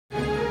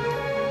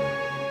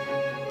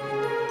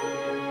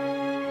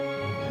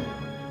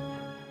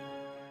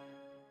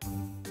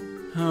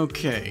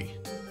Okay.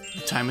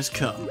 The time has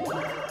come.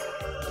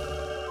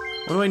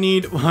 What do I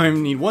need? Well, I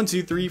need 1,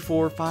 2, 3,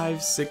 4,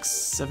 5, 6,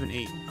 7,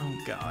 8. Oh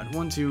god.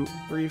 1, 2,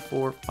 3,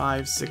 4,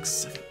 5, 6,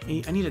 7,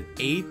 8. I need an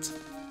 8.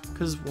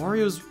 Because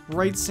Wario's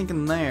right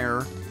sinking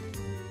there.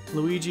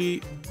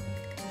 Luigi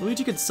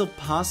could still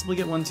possibly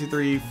get 1, 2,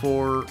 3,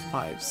 4,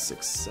 5,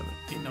 6, 7,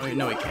 8.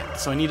 No, he can't.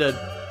 So I need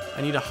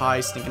a high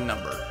stinking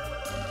number.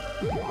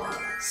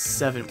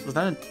 7. Was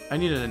that I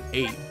needed an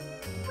 8.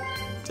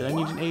 Did I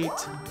need an 8?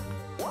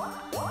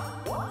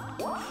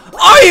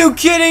 Are you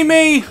kidding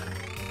me?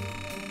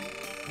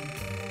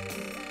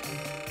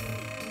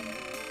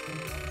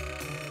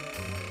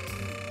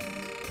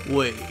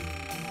 Wait.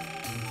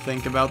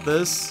 Think about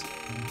this.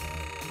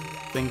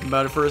 Think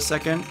about it for a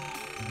second.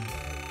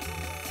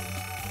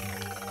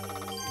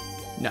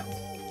 No.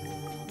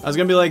 I was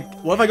gonna be like,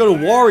 what if I go to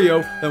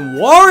Wario? Then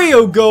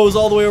Wario goes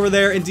all the way over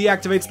there and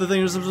deactivates the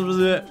thing.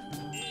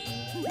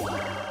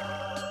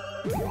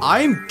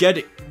 I'm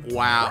getting...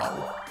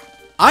 Wow.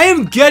 I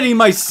am getting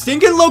my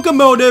stinking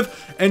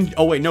locomotive and...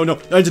 Oh wait, no.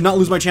 I did not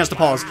lose my chance to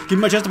pause. Give me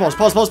my chance to pause.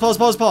 Pause.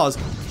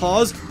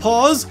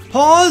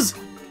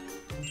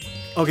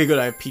 Okay, good.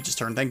 I have Peach's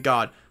turn. Thank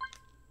God.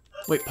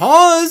 Wait,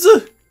 pause!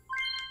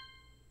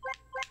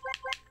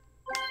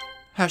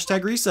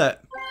 Hashtag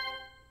reset.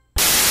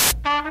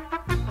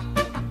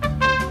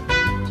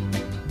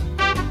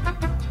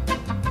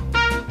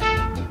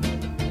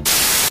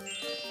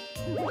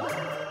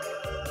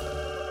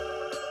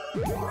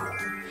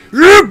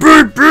 Yeah,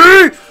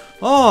 baby!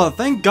 Oh,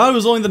 thank God it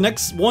was only the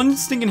next one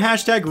stinking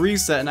hashtag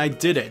reset and I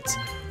did it.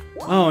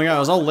 Oh my God, I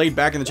was all laid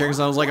back in the chair because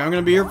I was like, I'm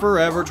gonna be here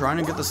forever trying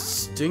to get the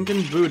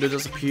stinking boo to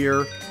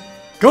disappear.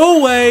 Go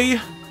away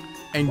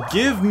and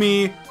give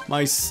me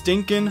my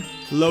stinking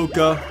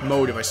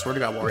locomotive. I swear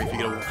to God, Wario, if you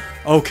get a 1.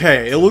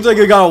 Okay, it looks like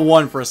I got a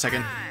 1 for a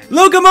second.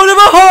 Locomotive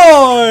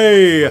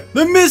ahoy!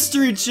 The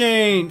mystery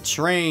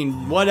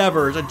train,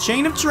 whatever. It's a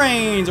chain of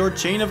trains or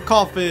chain of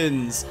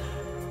coffins.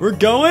 We're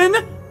going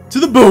to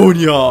the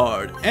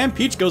boneyard. And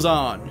Peach goes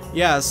on.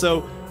 Yeah,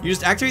 so you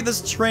just activate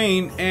this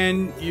train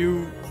and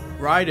you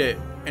ride it.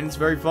 And it's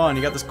very fun.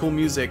 You got this cool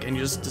music and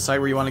you just decide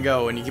where you want to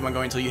go. And you keep on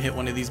going until you hit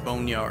one of these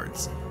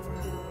boneyards.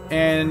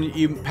 And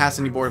you pass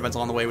any board events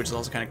along the way, which is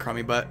also kind of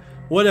crummy, but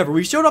whatever.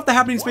 We showed off the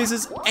happening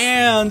spaces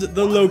and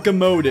the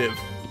locomotive.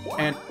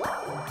 And...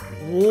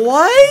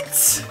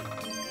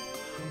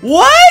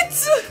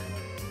 What?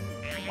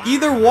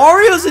 Either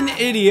Wario's an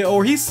idiot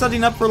or he's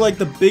setting up for like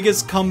the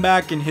biggest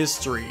comeback in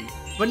history.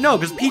 But no,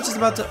 because Peach is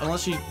about to,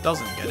 unless she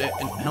doesn't get it.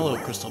 And hello,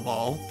 Crystal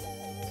Ball.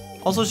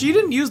 Also, she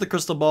didn't use the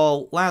Crystal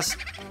Ball last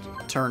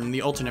turn in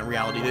the alternate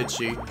reality, did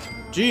she?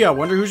 Gee, I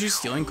wonder who she's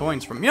stealing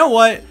coins from. You know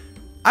what?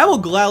 I will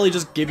gladly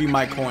just give you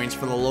my coins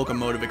for the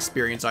locomotive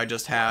experience I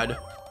just had.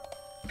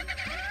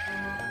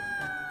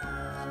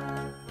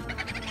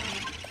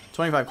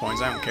 25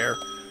 coins, I don't care.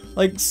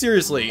 Like,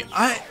 seriously,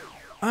 I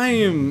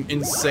am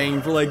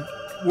insane for, like,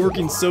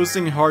 working so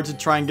stinking hard to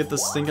try and get the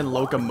stinking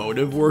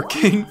locomotive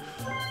working.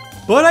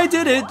 But I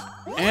did it,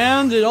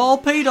 and it all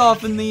paid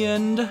off in the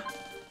end.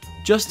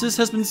 Justice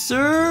has been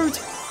served,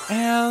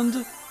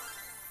 and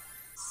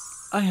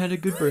I had a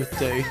good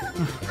birthday.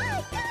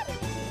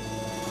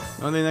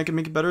 The only thing that could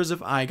make it better is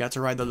if I got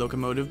to ride the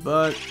locomotive,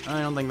 but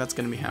I don't think that's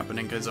going to be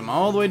happening because I'm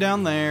all the way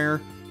down there.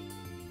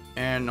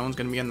 And no one's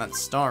going to be in that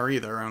star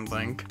either, I don't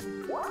think.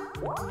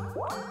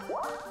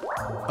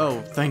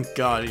 Oh, thank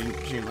God,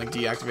 she didn't like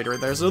deactivate it right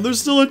there. So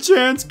there's still a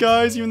chance,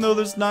 guys, even though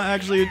there's not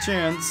actually a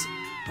chance.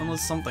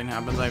 Unless something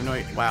happens, I have no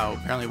idea. Wow,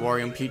 apparently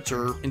Wario and Peach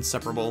are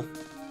inseparable.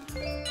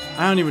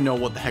 I don't even know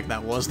what the heck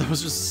that was. That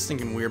was just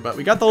stinking weird, but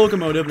we got the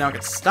locomotive. Now I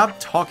can stop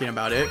talking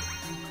about it.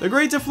 The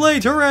Great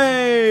Deflate,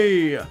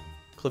 hooray!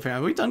 Cliffhanger.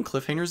 Have we done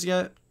cliffhangers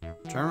yet? I'm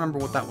trying to remember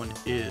what that one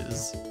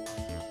is.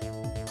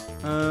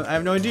 I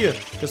have no idea.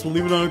 Guess we'll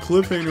leave it on a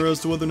cliffhanger as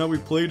to whether or not we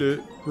played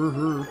it.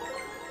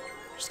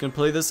 Just gonna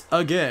play this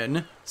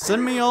again.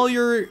 Send me all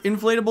your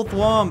inflatable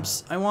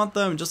thwomps. I want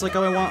them, just like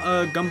how I want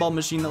a gumball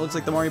machine that looks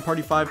like the Mario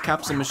Party 5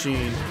 capsule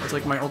machine. That's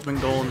like my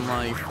ultimate goal in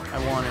life.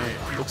 I want it.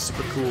 It looks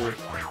super cool.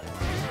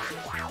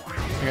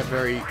 I got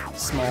very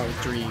small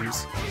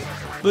dreams.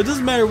 But it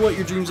doesn't matter what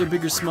your dreams are,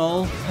 big or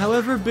small.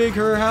 However big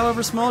or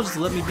however small, just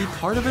let me be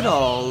part of it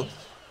all. Of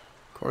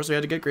course, we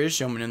had to get Greatest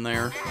Showman in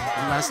there.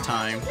 One last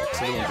time.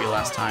 So it won't be the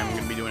last time. We're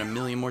going to be doing a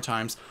million more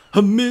times.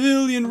 A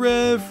million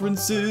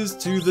references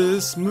to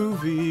this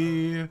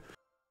movie.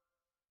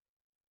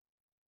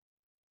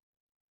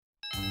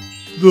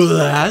 The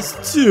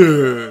last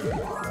two.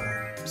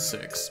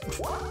 6.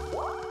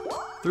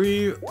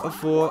 3,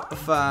 4,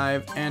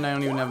 5, and I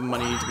don't even have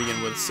money to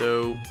begin with,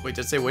 so... Wait,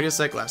 did it say wait a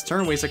sec last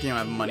turn? Wait a sec, you don't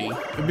have money.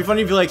 It'd be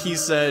funny if like he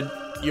said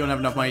you don't have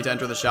enough money to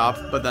enter the shop,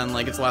 but then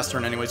like it's the last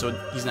turn anyway, so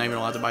he's not even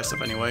allowed to buy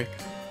stuff anyway.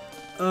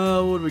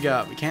 What do we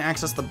got? We can't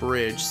access the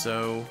bridge,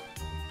 so...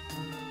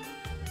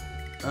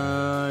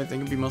 I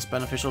think it'd be most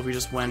beneficial if we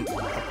just went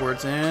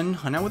upwards and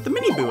hung out with the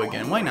Mini-Boo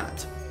again. Why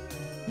not?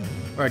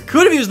 Or I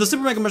could have used the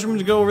Super Mega Mushroom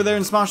to go over there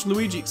and smash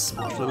Luigi.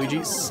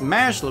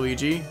 Smash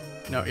Luigi.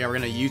 No, yeah, we're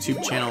gonna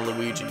YouTube channel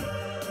Luigi.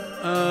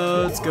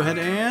 Let's go ahead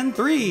and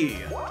 3,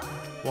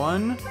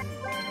 1,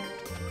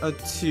 a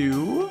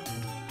 2.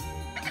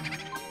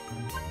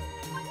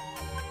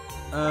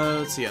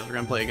 Let's see. Yeah, we're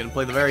gonna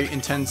play the very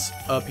intense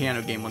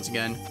piano game once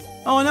again.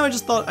 Oh, and now I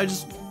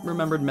just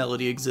remembered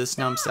Melody exists.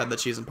 Now I'm sad that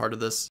she isn't part of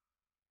this.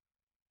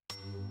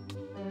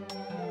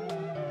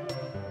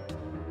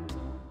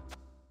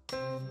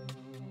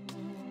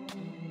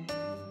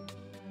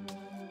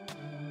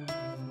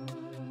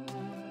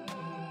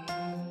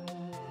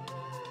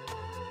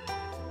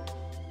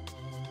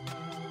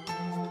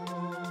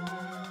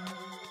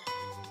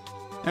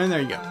 And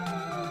there you go.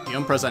 You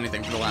don't press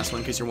anything for the last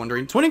one in case you're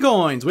wondering. 20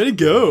 coins! Way to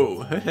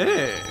go!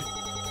 Hey!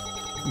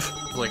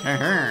 Like,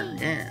 hey,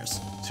 yes.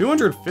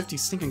 250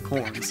 stinking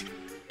coins.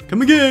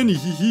 Come again! Hee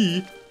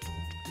hee.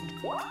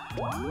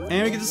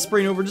 And we get to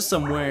sprint over to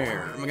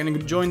somewhere. Am I gonna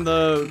join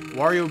the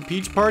Wario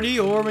Peach party,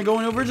 or am I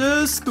going over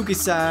to Spooky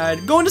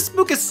Side? Going to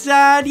Spooky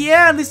Side!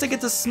 Yeah, at least I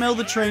get to smell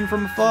the train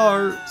from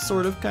afar.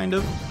 Sort of, kind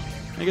of.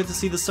 I get to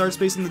see the star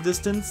space in the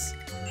distance.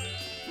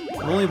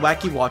 If only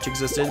Wacky Watch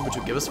existed, which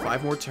would give us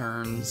 5 more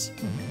turns.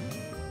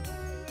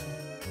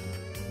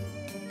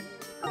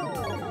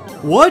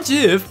 What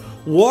if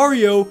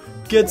Wario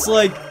gets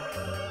like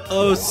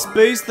a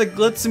space that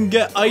lets him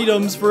get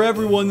items for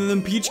everyone, and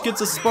then Peach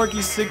gets a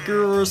Sparky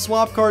sticker or a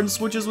swap card and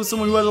switches with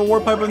someone who has a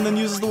warp pipe and then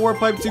uses the warp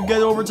pipe to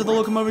get over to the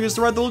locomotive and gets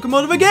to ride the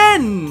locomotive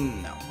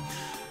again? No.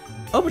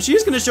 Oh, but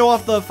she's gonna show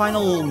off the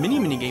final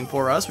mini game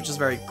for us, which is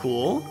very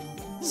cool.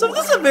 So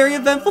this is a very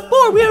eventful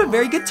board. We have a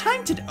very good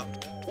time today.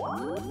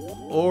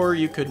 Or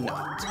you could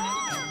not.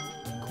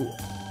 Cool.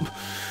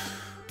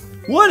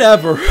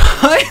 Whatever.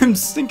 I am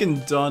stinking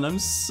done. I'm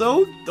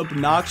so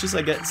obnoxious.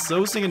 I get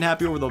so stinking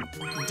happy over the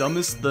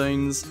dumbest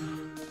things.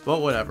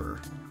 But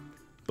whatever.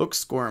 Book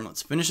Squirm.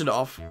 Let's finish it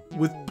off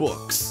with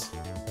books.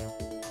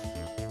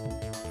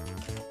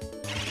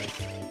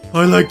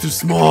 I like to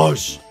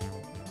smosh.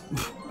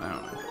 I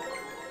don't know.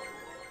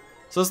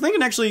 So I was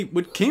thinking, actually,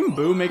 would King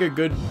Boo make a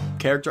good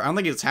character? I don't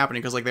think it's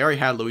happening because, like, they already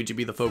had Luigi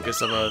be the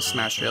focus of a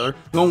Smash trailer.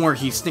 The one where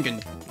he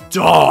stinking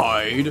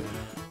died.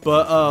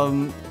 But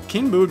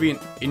King Boo would be an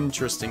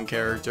interesting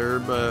character,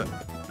 but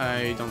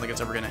I don't think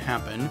it's ever gonna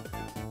happen.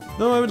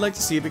 Though I would like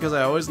to see it because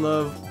I always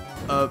love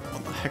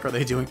what the heck are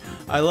they doing?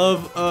 I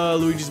love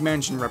Luigi's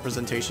Mansion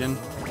representation.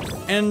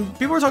 And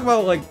people were talking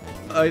about, like,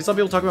 I saw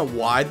people talking about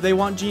why they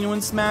want Geno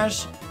in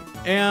Smash.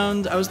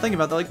 And I was thinking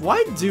about that, like,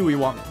 why do we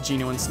want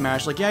Geno in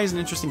Smash? Like, yeah, he's an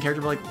interesting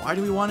character, but, like, why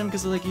do we want him?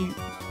 Because, like, he,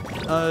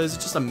 is it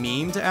just a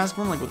meme to ask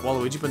for him, like, with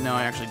Waluigi? But no,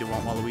 I actually do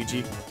want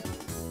Waluigi.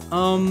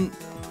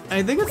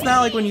 I think it's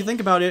not, like, when you think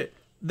about it,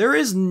 there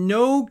is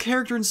no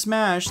character in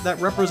Smash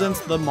that represents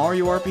the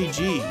Mario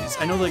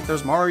RPGs. I know, like,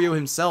 there's Mario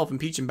himself and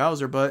Peach and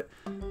Bowser, but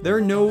there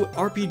are no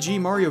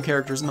RPG Mario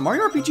characters, and the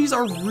Mario RPGs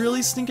are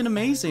really stinking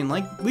amazing.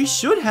 Like, we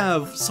should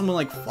have someone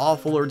like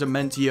Fawful or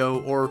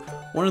Dementio, or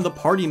one of the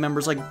party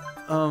members, like,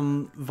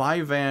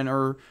 Vivan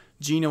or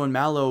Geno and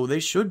Mallow. They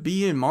should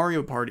be in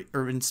Mario Party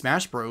or in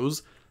Smash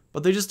Bros,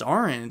 but they just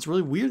aren't. It's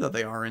really weird that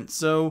they aren't.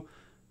 So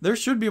there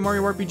should be a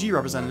Mario RPG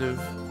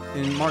representative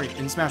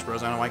in Smash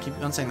Bros. I don't know why I keep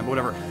on saying that, but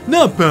whatever.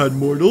 Not bad,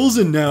 mortals,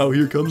 and now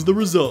here comes the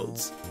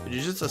results. Did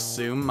you just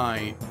assume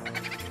my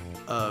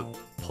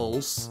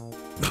pulse?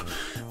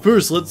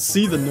 First, let's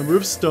see the number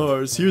of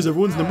stars. Here's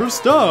everyone's number of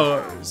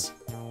stars.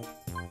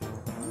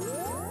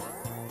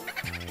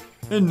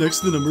 And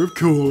next, the number of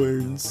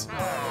coins.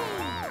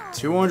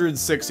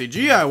 260.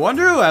 Gee, I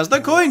wonder who has the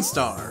coin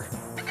star.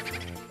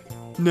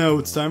 Now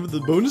it's time for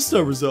the bonus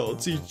star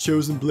results. Each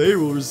chosen player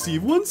will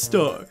receive 1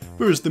 star.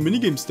 First, the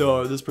minigame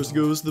star. This person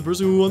goes to the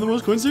person who won the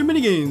most coins in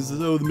minigames.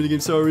 So the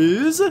minigame star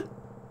is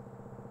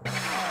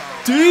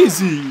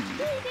Daisy.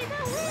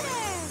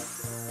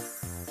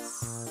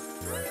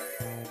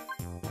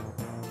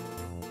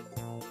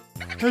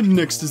 And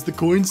next is the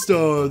coin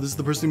star. This is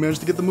the person who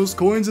managed to get the most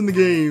coins in the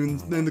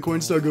game. And the coin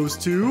star goes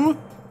to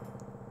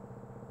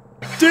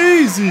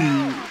Daisy.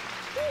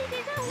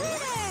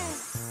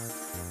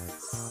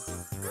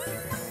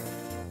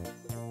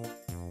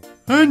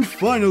 And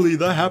finally,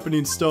 the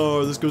happening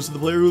star. This goes to the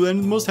player who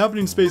landed the most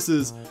happening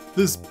spaces.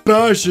 This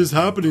Bash's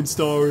happening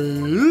star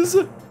is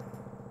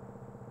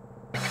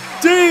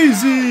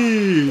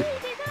Daisy.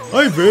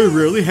 I very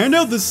rarely hand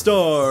out this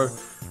star.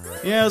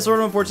 Yeah, it's sort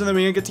of unfortunate that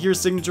we didn't get to hear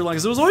his signature line,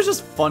 because it was always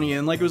just funny,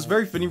 and like it was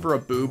very fitting for a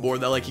Boo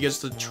board that like he gets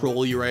to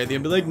troll you right at the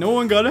end, be like, no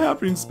one got a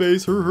happening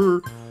space,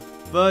 her.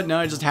 But no,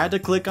 I just had to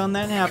click on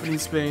that happening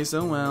space.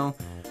 Oh well.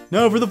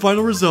 Now for the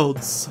final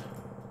results.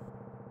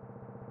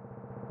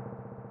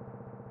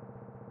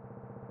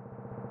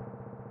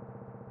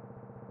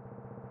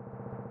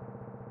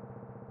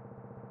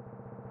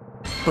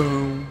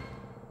 Boom.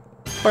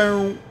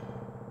 Boom.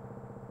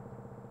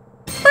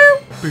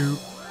 Boom. Boom.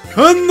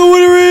 And the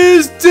winner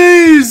is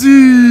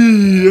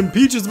Daisy! And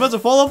Peach is about to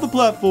fall off the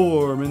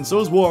platform, and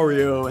so is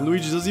Wario. And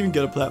Luigi doesn't even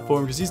get a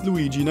platform because he's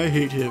Luigi and I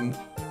hate him.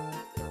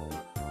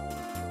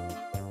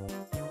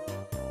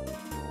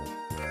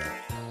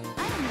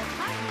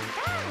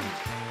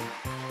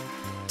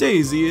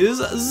 Daisy is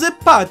the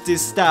party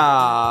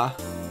star.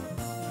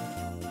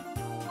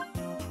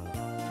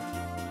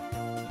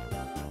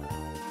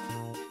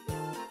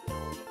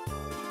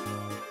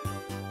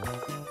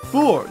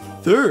 fourth,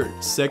 third,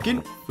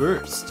 second,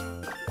 first.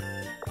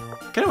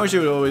 Kind of wish it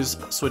would always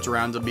switch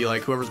around to be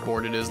like whoever's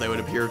board it is, they would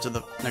appear to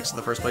the next to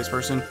the first place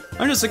person.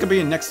 I'm just sick of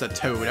being next to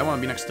Toad. I want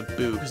to be next to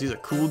Boo because he's a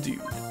cool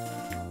dude.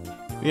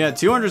 We had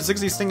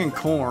 260 stinking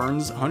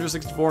corns,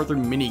 164 through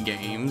mini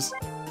games.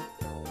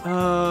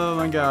 Oh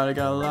my god, I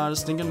got a lot of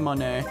stinking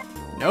money.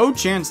 No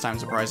chance time,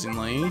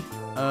 surprisingly.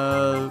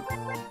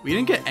 We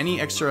didn't get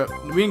any extra.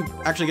 We didn't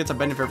actually get to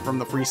benefit from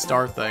the free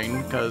star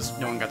thing because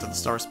no one got to the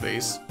star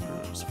space.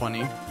 It was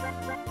funny.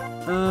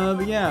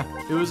 But yeah,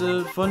 it was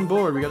a fun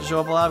board. We got to show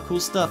off a lot of cool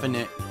stuff in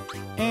it.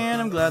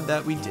 And I'm glad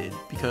that we did,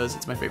 because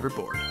it's my favorite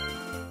board.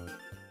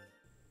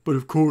 But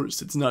of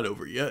course, it's not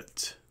over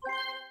yet.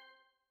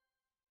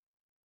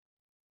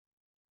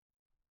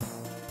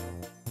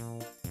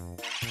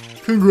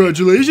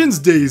 Congratulations,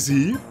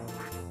 Daisy!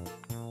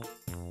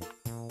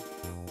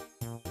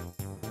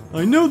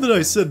 I know that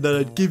I said that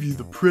I'd give you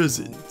the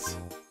present.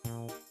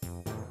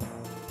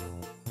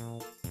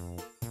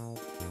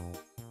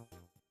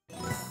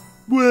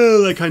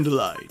 Well, I kinda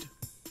lied.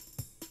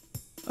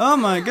 Oh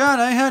my god,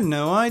 I had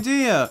no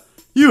idea.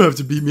 You have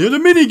to beat me at a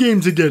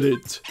minigame to get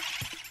it.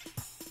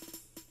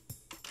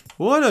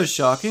 What a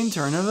shocking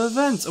turn of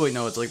events. Oh wait,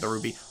 no, it's like the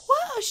ruby.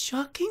 What a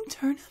shocking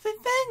turn of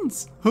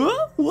events.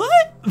 Huh?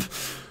 What?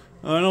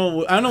 I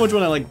don't know which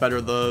one I like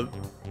better, the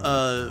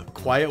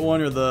quiet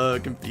one or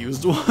the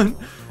confused one.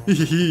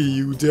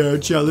 You dare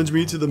challenge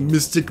me to the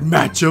mystic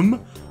match'em?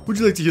 Would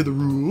you like to hear the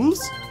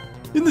rules?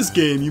 In this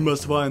game, you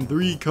must find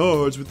 3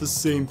 cards with the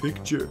same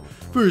picture.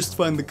 First,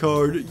 find the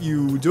card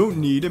you don't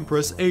need and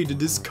press A to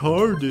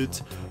discard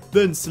it.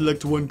 Then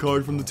select 1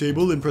 card from the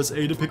table and press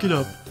A to pick it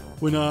up.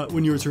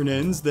 When your turn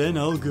ends, then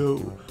I'll go.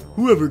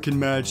 Whoever can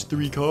match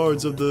 3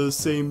 cards of the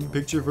same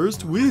picture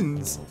first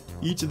wins.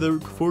 Each of the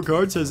 4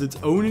 cards has its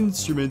own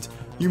instrument.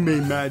 You may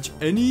match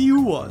any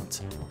you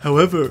want.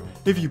 However,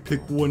 if you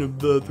pick one of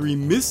the 3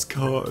 miss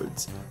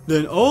cards,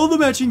 then all the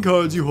matching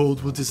cards you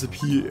hold will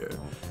disappear.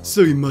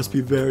 So you must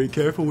be very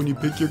careful when you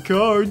pick your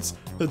cards.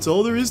 That's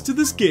all there is to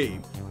this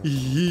game.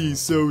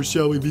 So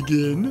shall we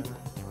begin?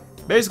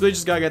 Basically,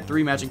 just gotta get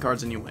 3 matching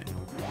cards and you win.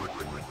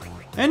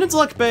 And it's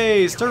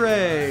luck-based,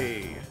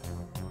 hooray!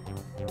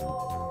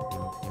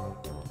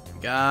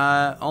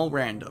 Got all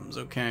randoms,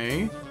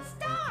 okay.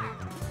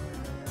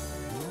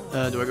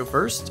 Do I go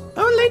first?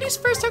 Oh, ladies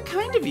first, how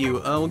kind of you.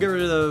 We'll get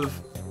rid of...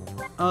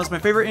 it's my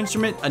favorite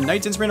instrument, a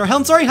knight's instrument, or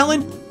Helen, sorry,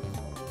 Helen!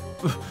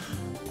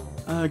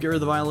 Get rid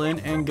of the violin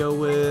and go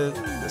with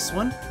this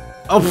one.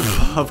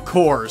 Oh, of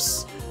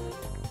course.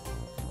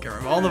 Get rid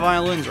of all the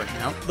violins right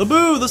now. The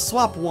Boo, the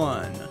swap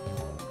one.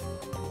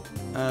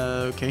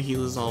 Okay, he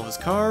loses all of his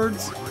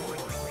cards.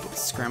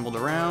 Gets scrambled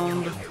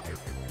around.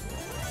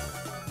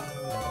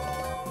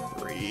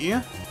 3.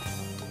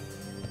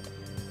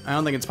 I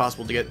don't think it's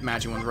possible to get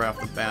matching ones right off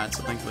the bat,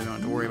 so thankfully we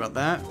don't have to worry about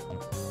that.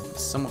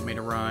 Somewhat made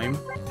a rhyme.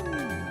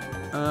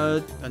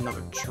 Not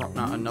another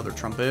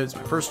trumpet. It's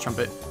my first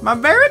trumpet. My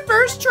very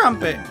first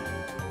trumpet!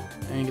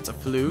 And he gets a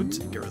flute.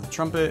 Get rid of the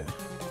trumpet.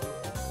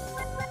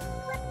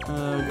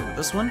 Go with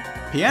this one.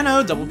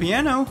 Piano! Double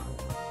piano!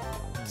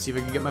 Let's see if I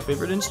can get my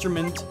favorite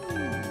instrument.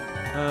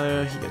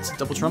 He gets a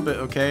double trumpet.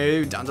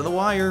 Okay, down to the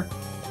wire.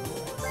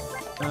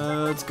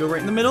 Let's go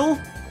right in the middle.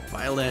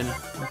 Violin.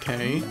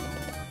 Okay.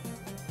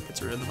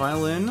 Gets rid of the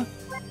violin.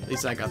 At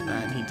least I got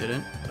that and he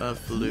didn't.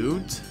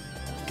 Flute.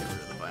 Get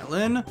rid of the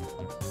violin.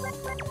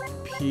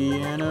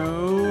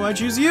 Piano, I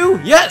choose you!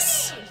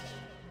 Yes!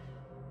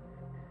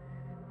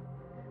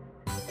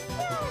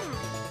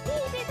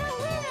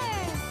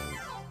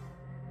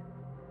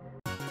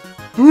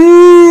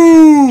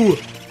 Ooh!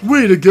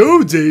 Way to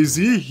go,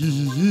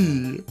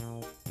 Daisy!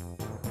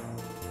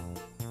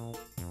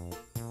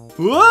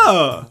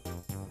 Whoa!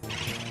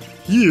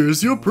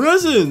 Here's your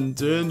present!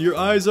 And your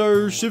eyes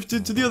are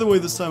shifted to the other way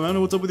this time. I don't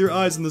know what's up with your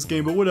eyes in this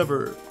game, but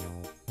whatever.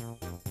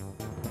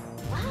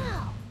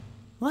 Wow!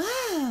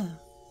 Wow!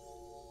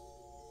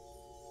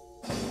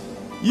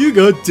 You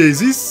got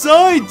Daisy's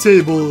side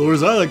table, or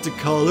as I like to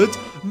call it,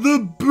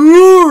 the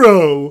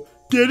bureau!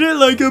 Get it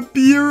like a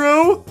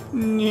bureau?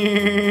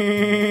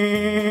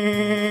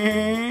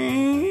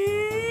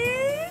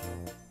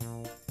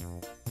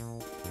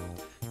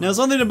 Now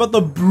something about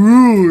the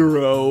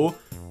bureau.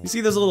 You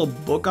see there's a little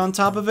book on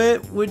top of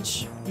it,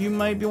 which you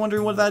might be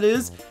wondering what that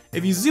is.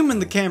 If you zoom in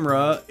the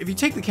camera, if you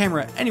take the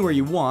camera anywhere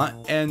you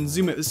want and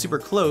zoom it super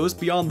close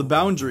beyond the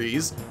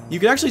boundaries, you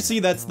can actually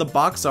see that's the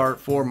box art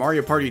for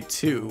Mario Party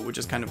 2, which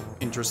is kind of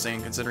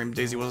interesting considering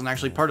Daisy wasn't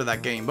actually part of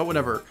that game, but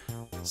whatever.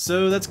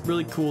 So that's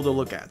really cool to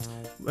look at.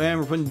 And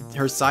we're putting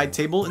her side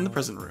table in the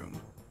present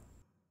room.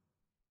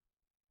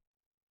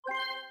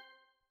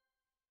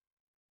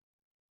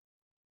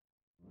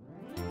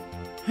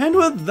 And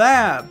with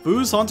that,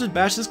 Boo's Haunted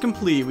Bash is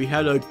complete. We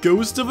had a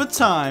ghost of a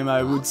time,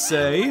 I would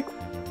say.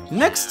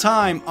 Next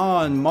time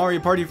on Mario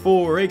Party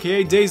 4,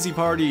 aka Daisy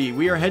Party,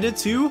 we are headed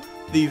to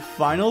the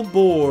final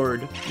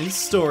board in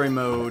story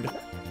mode,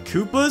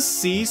 Koopa's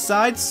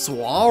Seaside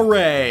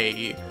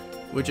Soiree,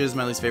 which is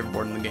my least favorite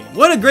board in the game.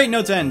 What a great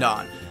note to end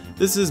on.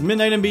 This is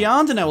Midnight and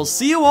Beyond, and I will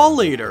see you all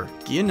later.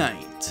 Good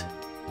night.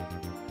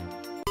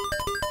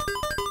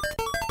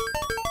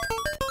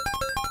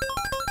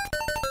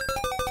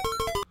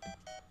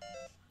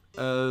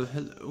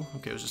 Hello.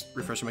 Okay, I was just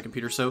refreshing my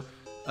computer. So,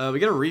 we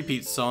get a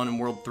repeat song in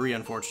World 3,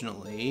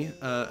 unfortunately.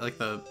 Like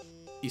the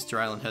Easter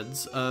Island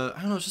heads. I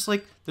don't know, it's just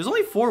like, there's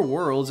only 4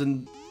 worlds,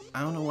 and I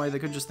don't know why they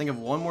couldn't just think of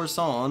one more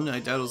song. I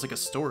doubt it was like a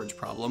storage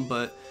problem,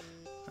 but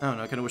I don't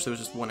know, I kind of wish there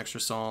was just one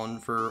extra song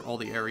for all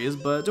the areas,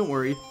 but don't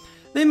worry.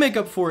 They make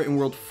up for it in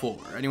World 4.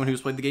 Anyone who's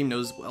played the game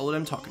knows well what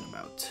I'm talking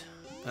about.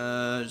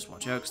 Just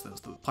watch out, because those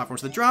are the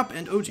platforms that drop,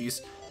 and oh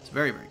geez, it's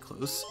very, very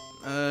close.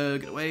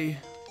 Get away.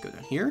 Go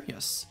down here,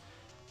 yes.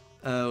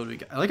 What do we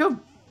got? I like how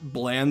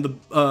bland the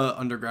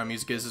underground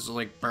music is. It's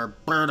like let's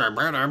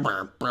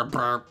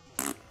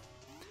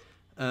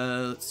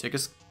see, I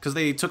guess because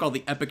they took all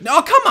the epic.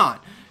 Oh, come on!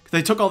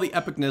 They took all the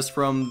epicness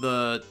from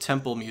the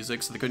temple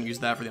music, so they couldn't use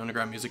that for the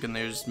underground music, and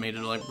they just made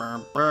it like hit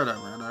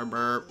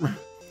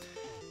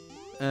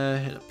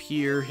up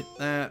here, hit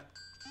that.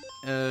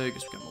 I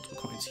guess we got multiple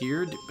coins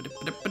here.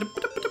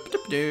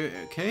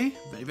 Okay,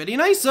 very, very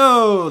nice.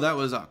 Oh, that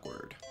was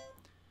awkward.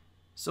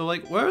 So,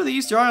 like, where are the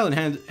Easter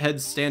Island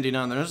heads standing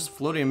on? They're not just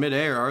floating in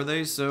midair, are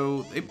they?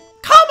 So,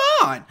 come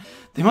on!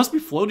 They must be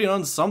floating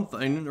on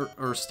something,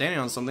 or standing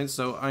on something,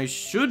 so I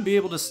should be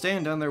able to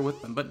stand down there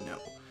with them, but no.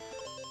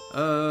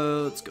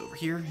 Let's go over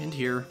here and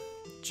here.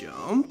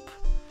 Jump.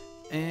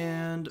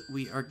 And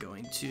we are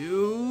going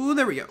to...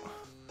 There we go.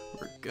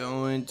 We're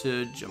going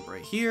to jump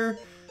right here.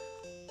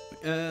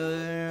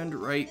 And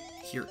right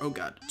here. Oh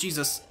god.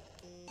 Jesus.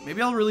 Maybe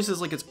I'll release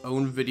this like its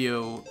own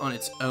video on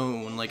its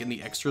own, like in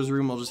the extras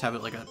room. I'll just have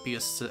it like be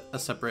a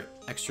separate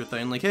extra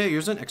thing, like, hey,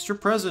 here's an extra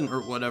present or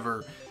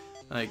whatever.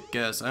 I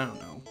guess, I don't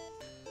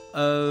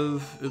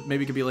know.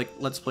 Maybe it could be like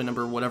Let's Play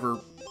number whatever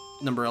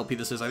number LP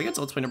this is. I think it's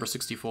Let's Play number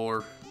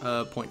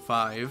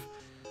 64.5.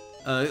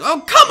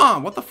 Oh come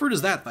on! What the fruit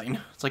is that thing?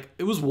 It's like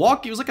it was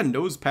like a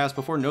nose pass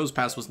before nose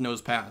pass was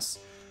nose pass.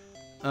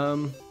 I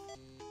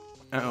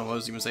don't know what I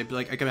was even saying, but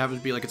like I could have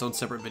it be like its own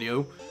separate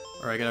video.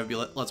 Or I gotta be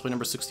Let's Play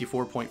number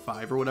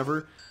 64.5 or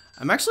whatever.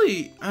 I'm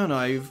actually, I don't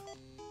know,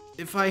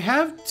 if I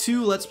have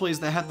 2 Let's Plays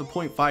that have the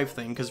 0.5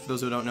 thing, because for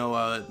those who don't know,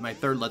 my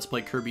 3rd Let's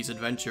Play, Kirby's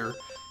Adventure,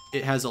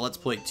 it has a Let's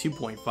Play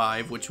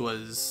 2.5, which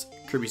was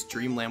Kirby's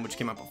Dream Land, which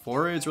came out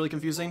before. It's really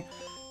confusing.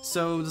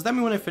 So does that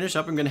mean when I finish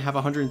up, I'm gonna have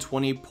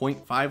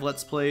 120.5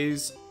 Let's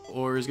Plays?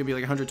 Or is it gonna be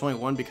like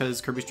 121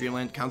 because Kirby's Dream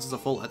Land counts as a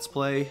full Let's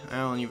Play? I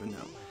don't even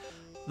know.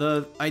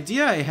 The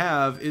idea I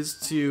have is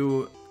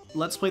to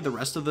Let's Play the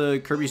rest of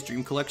the Kirby's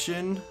Dream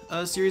Collection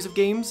series of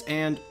games,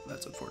 and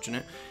that's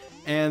unfortunate.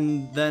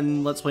 And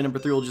then Let's Play number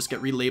 3 will just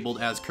get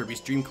relabeled as Kirby's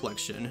Dream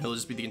Collection. It'll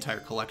just be the entire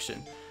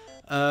collection.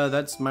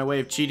 That's my way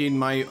of cheating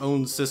my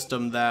own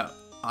system that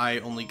I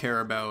only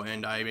care about,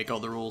 and I make all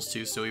the rules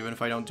too, so even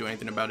if I don't do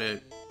anything about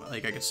it,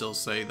 like, I could still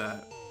say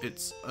that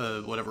it's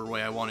whatever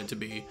way I want it to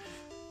be.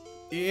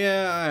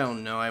 Yeah, I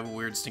don't know, I have a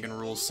weird stinking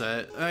rule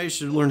set. I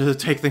should learn to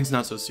take things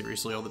not so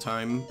seriously all the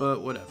time,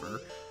 but whatever.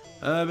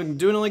 I've been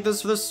doing it like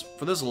this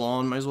for this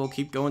long, might as well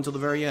keep going till the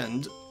very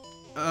end.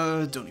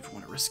 Don't even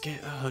want to risk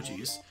it. Oh,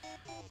 jeez.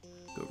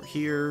 Go over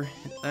here,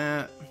 hit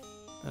that.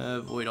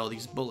 Avoid all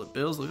these bullet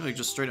bills. Look like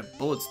just straight up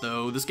bullets,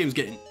 though. This game's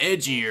getting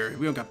edgier.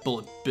 We don't got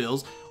bullet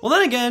bills. Well,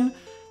 then again,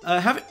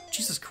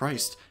 Jesus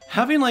Christ.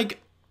 Having, like,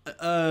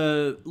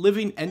 a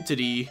living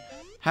entity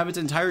have its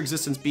entire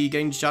existence be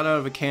getting shot out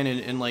of a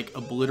cannon and, like,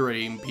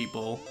 obliterating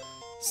people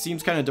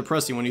seems kind of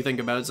depressing when you think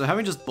about it. So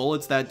having just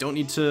bullets that don't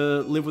need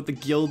to live with the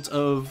guilt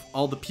of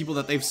all the people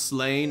that they've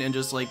slain and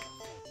just, like,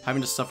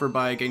 having to suffer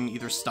by getting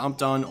either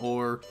stomped on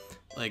or,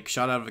 like,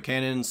 shot out of a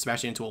cannon,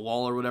 smashing into a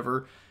wall or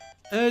whatever,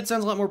 it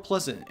sounds a lot more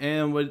pleasant.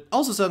 And what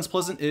also sounds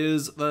pleasant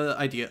is the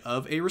idea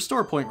of a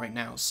restore point right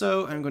now.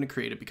 So I'm going to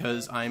create it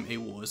because I'm a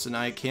wuss and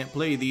I can't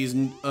play these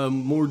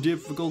more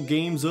difficult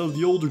games of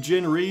the older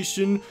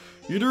generation.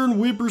 You darn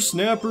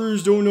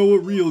whippersnappers don't know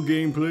what real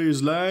gameplay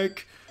is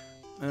like.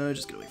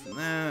 Just get away from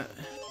that.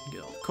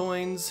 Get all the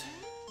coins.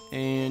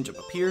 And jump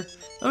up here.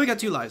 Oh, we got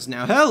 2 lives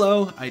now.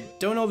 Hello! I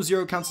don't know if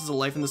 0 counts as a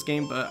life in this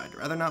game, but I'd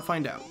rather not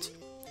find out.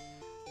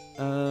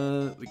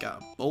 We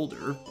got a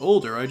boulder.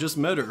 Boulder, I just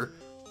met her.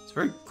 It's a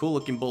very cool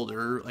looking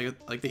boulder.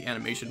 Like the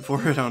animation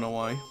for it, I don't know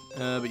why.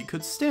 But you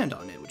could stand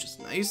on it, which is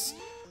nice.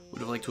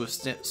 Would have liked to have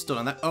stood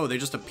on that. Oh, they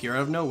just appear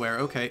out of nowhere.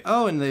 Okay.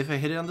 Oh, and if I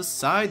hit it on the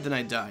side, then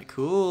I die.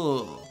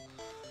 Cool.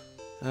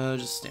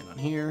 Just stand on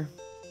here.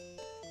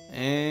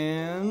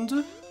 And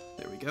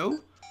there we go.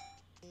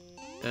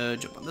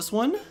 Jump on this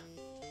one.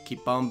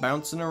 Keep on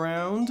bouncing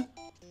around.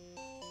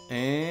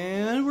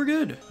 And we're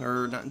good.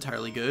 Or not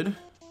entirely good.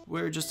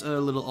 We're just a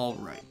little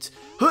alright.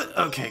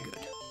 Okay, good.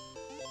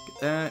 Get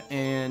that,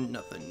 and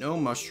nothing. No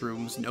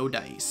mushrooms, no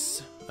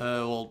dice.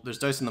 Well, there's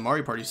dice in the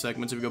Mario Party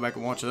segments if you go back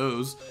and watch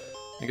those.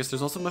 I guess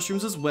there's also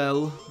mushrooms as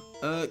well.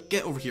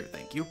 Get over here,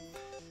 thank you.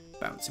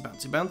 Bouncy,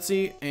 bouncy,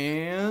 bouncy,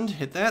 and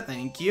hit that,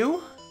 thank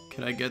you.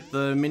 Could I get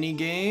the mini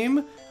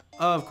game?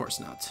 Of course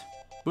not.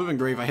 Would have been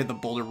great if I hit the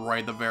boulder right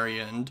at the very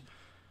end.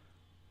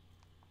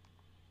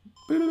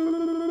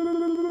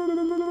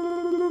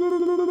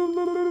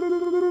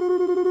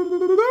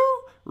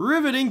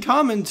 Riveting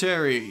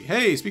commentary!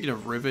 Hey, speaking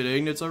of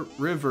riveting, it's a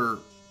river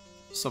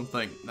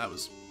something. That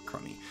was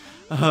crummy.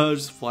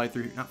 Just fly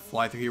through, not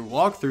fly through here,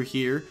 walk through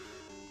here.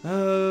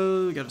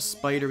 We got a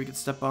spider we can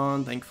step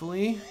on,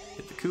 thankfully.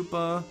 Hit the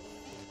Koopa.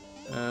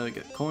 We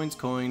got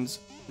coins,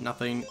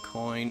 nothing,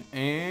 coin,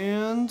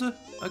 and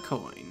a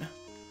coin.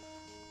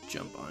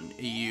 Jump on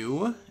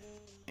you,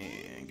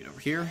 and get over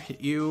here, hit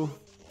you.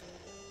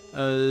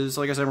 So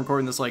like I said, I'm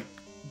recording this like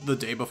the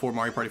day before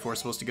Mario Party 4 is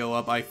supposed to go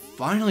up. I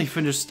finally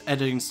finished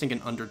editing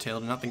stinking Undertale. I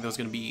did not think that was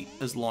going to be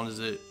as long as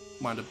it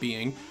wound up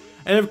being.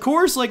 And of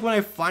course, like when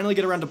I finally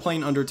get around to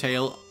playing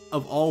Undertale,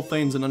 of all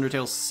things, an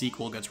Undertale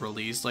sequel gets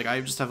released. Like I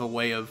just have a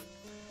way of,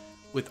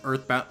 with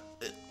Earthbound...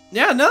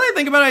 Yeah, now that I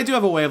think about it, I do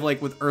have a way of,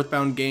 like, with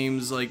Earthbound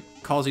games, like,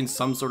 causing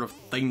some sort of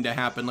thing to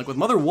happen. Like, with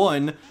Mother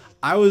 1,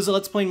 I was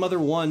Let's Playing Mother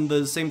 1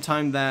 the same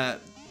time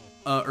that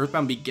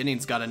Earthbound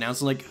Beginnings got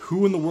announced. And, like,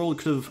 who in the world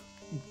could have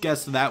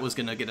guessed that was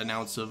gonna get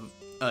announced,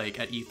 like,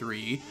 at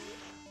E3?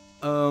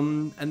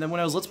 And then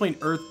when I was Let's Playing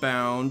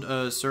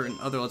Earthbound, certain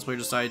other Let's Player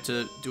decided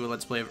to do a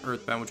Let's Play of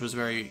Earthbound, which was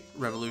very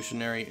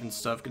revolutionary and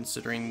stuff,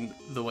 considering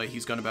the way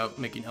he's gone about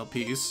making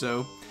LPs,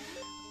 so...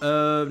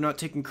 not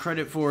taking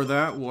credit for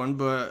that one,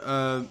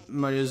 but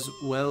might as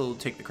well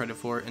take the credit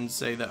for it and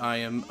say that I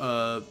am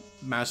a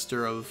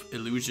master of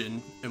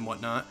illusion and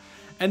whatnot.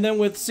 And then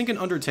with Sinkin'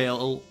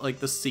 Undertale, like,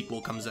 the sequel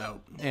comes out,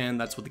 and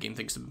that's what the game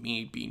thinks of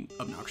me being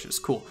obnoxious.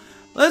 Cool.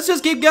 Let's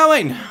just keep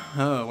going!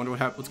 Oh, I wonder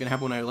what's gonna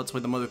happen when I Let's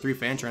Play the Mother 3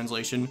 fan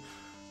translation.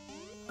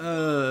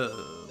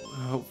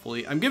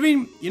 Hopefully. I'm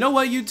giving, you know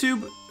what,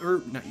 YouTube?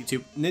 Or, not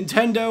YouTube,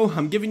 Nintendo,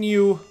 I'm giving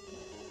you...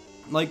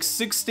 like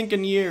 6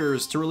 stinking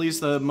years to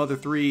release the Mother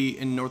 3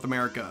 in North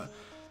America.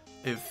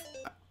 If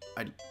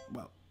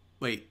well,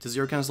 wait, does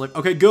Zero count as life?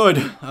 Okay, good.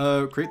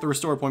 Create the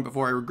restore point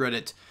before I regret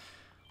it.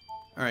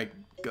 Alright,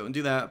 go and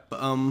do that.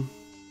 But,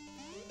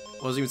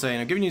 what was I even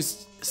saying? I'm giving you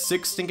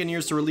 6 stinking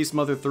years to release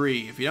Mother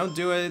 3. If you don't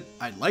do it,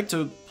 I'd like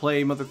to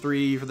play Mother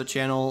 3 for the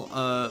channel,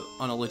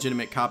 on a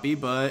legitimate copy,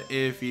 but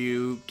if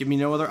you give me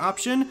no other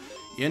option,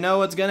 you know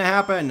what's gonna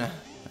happen.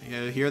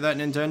 You hear that,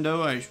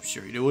 Nintendo? I'm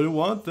sure you wouldn't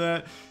want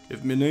that.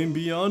 If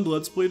MidniteAndBeyond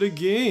Let's Play the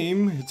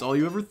game, it's all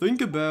you ever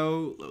think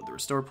about. Load the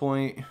restore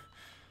point.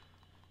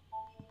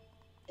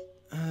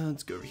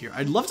 Let's go over here.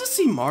 I'd love to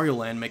see Mario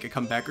Land make a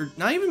comeback, or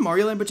not even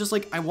Mario Land, but just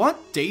like, I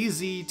want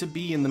Daisy to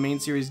be in the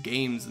main series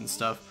games and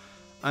stuff.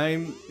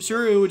 I'm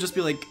sure it would just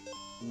be like,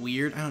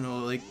 weird, I don't know,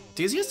 like,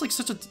 Daisy has like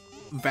such a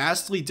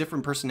vastly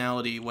different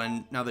personality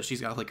now that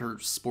she's got like her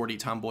sporty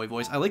tomboy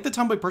voice. I like the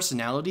tomboy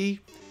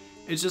personality.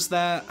 It's just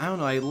that, I don't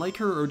know, I like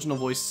her original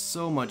voice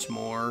so much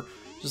more.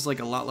 Just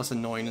like a lot less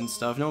annoying and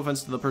stuff. No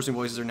offense to the person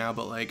who voices her now,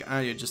 but like,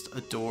 I just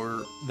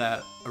adore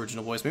that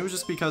original voice. Maybe it was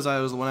just because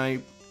I was the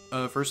one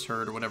I first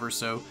heard or whatever,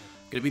 so I'm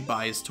gonna be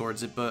biased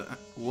towards it, but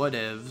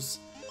whatevs.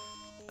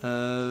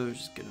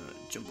 Just gonna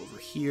jump over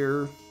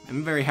here.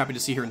 I'm very happy to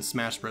see her in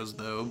Smash Bros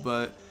though,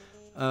 but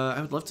I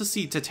would love to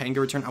see Tatanga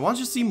return. I want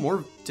to just see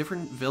more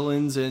different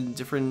villains and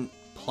different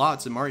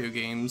plots in Mario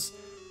games.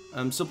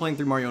 I'm still playing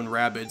through Mario and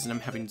Rabbids, and I'm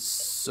having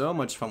so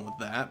much fun with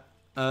that.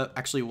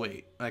 Actually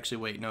wait,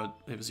 no,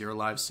 it was 0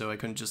 lives, so I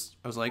couldn't just,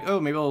 I was like, oh,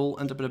 maybe I'll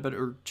end up at a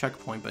better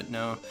checkpoint, but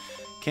no,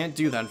 can't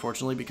do that,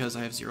 unfortunately, because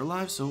I have 0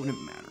 lives, so it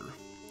wouldn't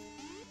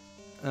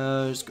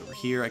matter. Just go over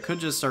here. I could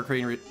just start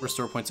creating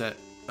restore points at,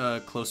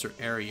 closer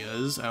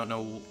areas. I don't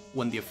know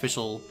when the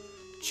official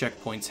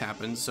checkpoints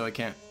happen, so I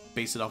can't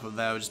base it off of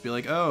that. I would just be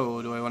like,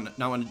 oh, do I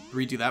not want to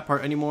redo that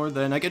part anymore?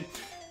 Then I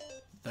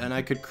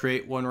could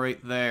create one right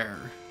there.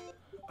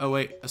 Oh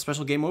wait, a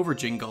special game over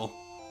jingle.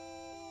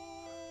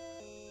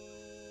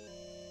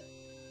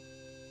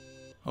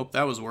 Hope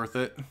that was worth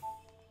it.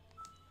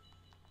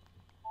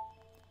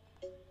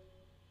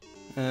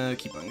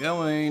 Keep on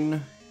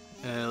going.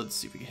 Let's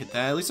see if we can hit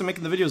that. At least I'm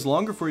making the videos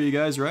longer for you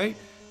guys, right?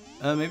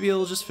 Maybe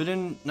it'll just fit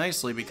in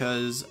nicely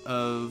because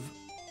of...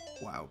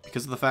 Wow.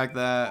 Because of the fact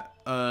that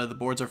the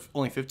boards are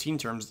only 15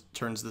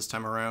 turns this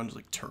time around.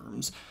 Like,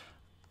 terms.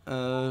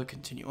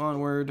 Continue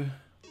onward.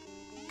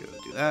 Go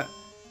do that.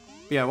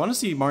 But yeah, I want to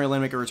see Mario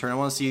Land make a return. I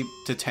want to see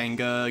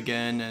Tatanga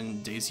again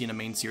and Daisy in a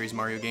main series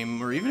Mario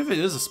game. Or even if it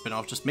is a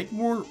spin-off, just make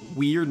more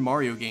weird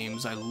Mario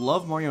games. I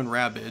love Mario and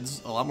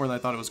Rabbids a lot more than I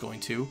thought it was going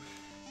to.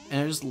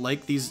 And I just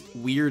like these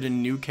weird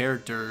and new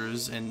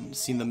characters and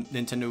seeing the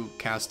Nintendo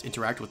cast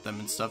interact with them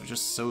and stuff. It's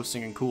just so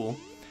stinking cool.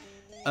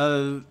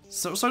 So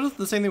sort of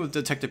the same thing with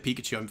Detective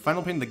Pikachu. I'm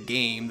finally playing the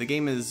game. The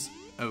game is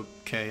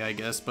okay, I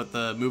guess, but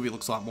the movie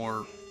looks a lot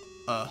more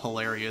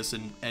hilarious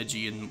and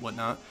edgy and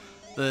whatnot.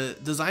 The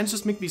designs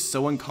just make me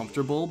so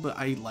uncomfortable, but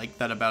I like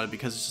that about it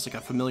because it's just like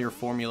a familiar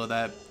formula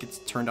that gets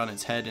turned on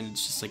its head and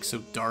it's just like so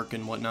dark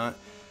and whatnot.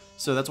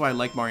 So that's why I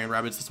like Mario &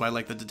 Rabbids, that's why I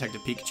like the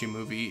Detective Pikachu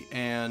movie,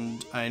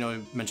 and I know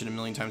I've mentioned it a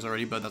million times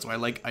already, but that's why I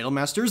like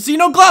Idolmaster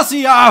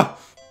Xenoglossia!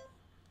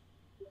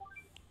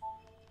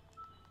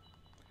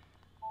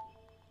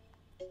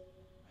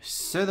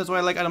 So that's why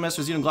I like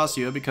Idolmaster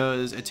Xenoglossia,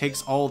 because it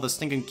takes all the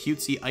stinking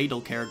cutesy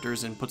idol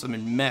characters and puts them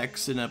in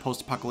mechs in a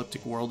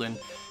post-apocalyptic world and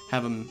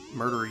have them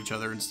murder each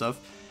other and stuff.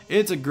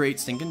 It's a great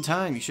stinking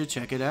time, you should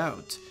check it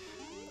out.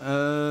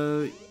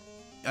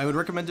 I would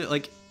recommend it,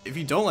 like, if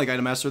you don't like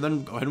Idolmaster,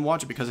 then go ahead and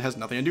watch it because it has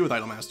nothing to do with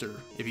Idolmaster.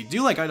 If you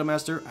do like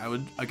Idolmaster, I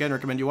would again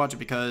recommend you watch it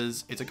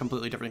because it's a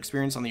completely different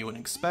experience than you would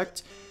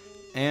expect,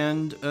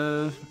 and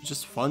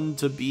just fun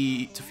to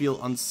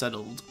feel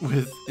unsettled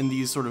in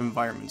these sort of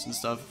environments and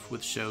stuff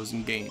with shows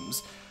and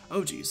games.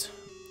 Oh geez,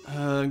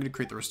 I'm gonna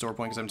create the restore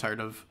point because I'm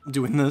tired of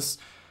doing this.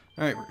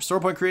 All right, restore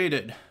point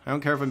created. I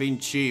don't care if I'm being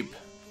cheap.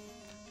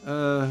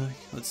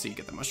 Let's see,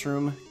 get the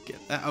mushroom,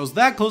 get that. I was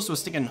that close to a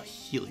stinking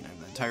healing item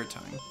the entire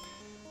time.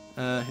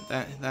 Hit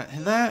that,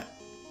 hit that,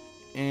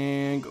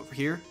 and go over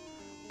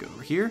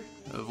here,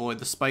 avoid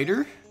the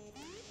spider.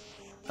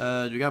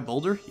 Do we got a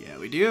boulder? Yeah,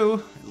 we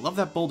do. I love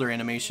that boulder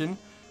animation.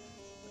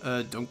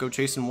 Don't go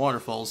chasing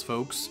waterfalls,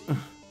 folks.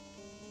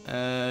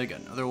 Got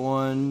another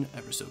one,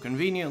 ever so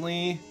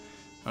conveniently.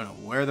 I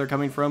don't know where they're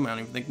coming from. I don't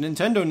even think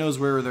Nintendo knows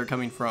where they're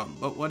coming from,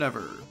 but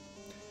whatever.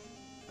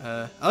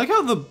 I like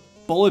how the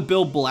bullet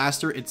bill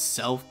blaster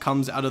itself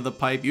comes out of the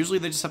pipe. Usually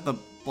they just have the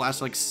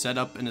blaster like set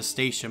up in a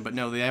station, but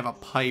no, they have a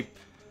pipe,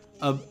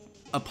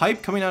 a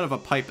pipe coming out of a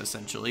pipe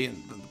essentially,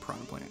 and then the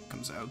piranha plant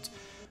comes out.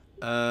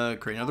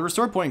 Create another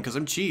restore point because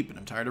I'm cheap and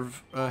I'm tired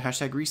of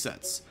hashtag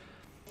resets.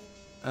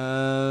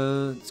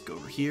 Let's go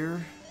over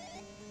here.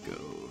 Go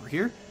over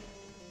here.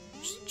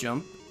 Just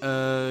jump.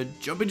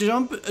 Jumpity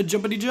jump.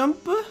 Jumpity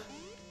jump.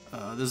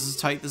 This is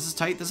tight. This is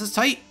tight. This is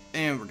tight.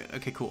 And we're good.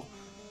 Okay, cool.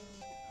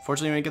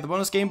 Fortunately, we didn't get the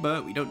bonus game,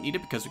 but we don't need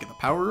it because we get the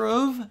power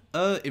of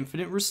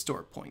infinite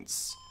restore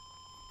points.